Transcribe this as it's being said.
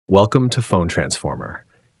Welcome to Phone Transformer.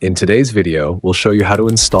 In today's video, we'll show you how to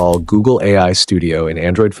install Google AI Studio in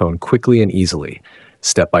Android phone quickly and easily,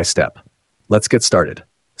 step by step. Let's get started.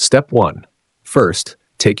 Step 1. First,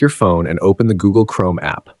 take your phone and open the Google Chrome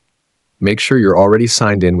app. Make sure you're already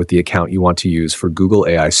signed in with the account you want to use for Google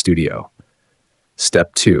AI Studio.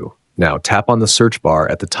 Step 2. Now tap on the search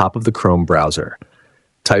bar at the top of the Chrome browser.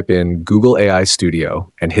 Type in Google AI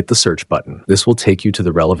Studio and hit the search button. This will take you to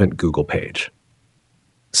the relevant Google page.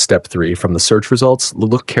 Step 3. From the search results,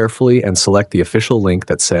 look carefully and select the official link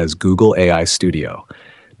that says Google AI Studio.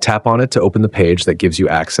 Tap on it to open the page that gives you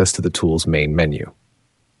access to the tool's main menu.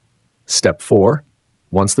 Step 4.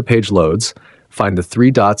 Once the page loads, find the 3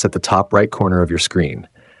 dots at the top right corner of your screen.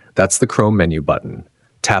 That's the Chrome menu button.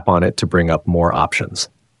 Tap on it to bring up more options.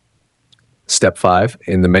 Step 5.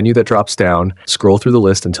 In the menu that drops down, scroll through the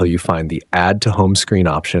list until you find the Add to Home Screen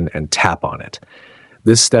option and tap on it.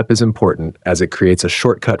 This step is important as it creates a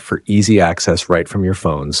shortcut for easy access right from your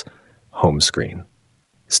phone's home screen.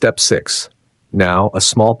 Step 6. Now, a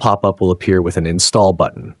small pop-up will appear with an Install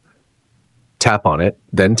button. Tap on it,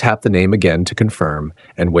 then tap the name again to confirm,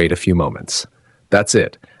 and wait a few moments. That's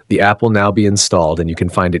it. The app will now be installed, and you can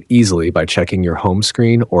find it easily by checking your home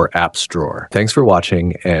screen or apps drawer. Thanks for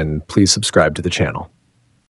watching, and please subscribe to the channel.